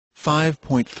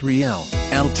5.3L,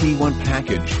 LT1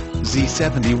 package,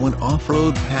 Z71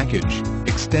 off-road package,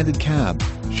 extended cab,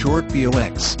 short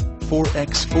BOX,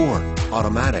 4x4,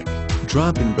 automatic,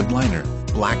 drop-in bedliner,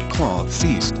 black cloth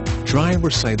SEAST,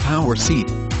 driver-side power seat,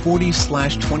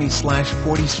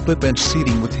 40/20/40 split bench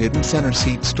seating with hidden center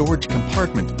seat storage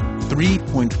compartment,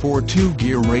 3.42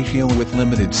 gear ratio with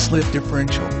limited slip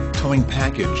differential, towing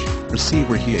package,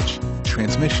 receiver hitch,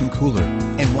 transmission cooler,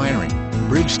 and wiring.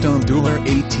 Bridgestone DUELER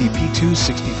ATP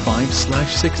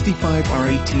 265/65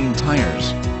 R18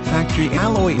 tires, factory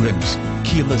alloy rims,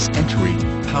 keyless entry,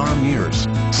 power mirrors,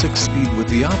 6-speed with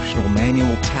the optional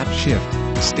manual tap shift,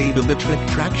 STABILITRAK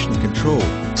traction control,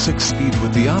 6-speed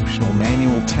with the optional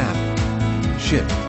manual tap shift.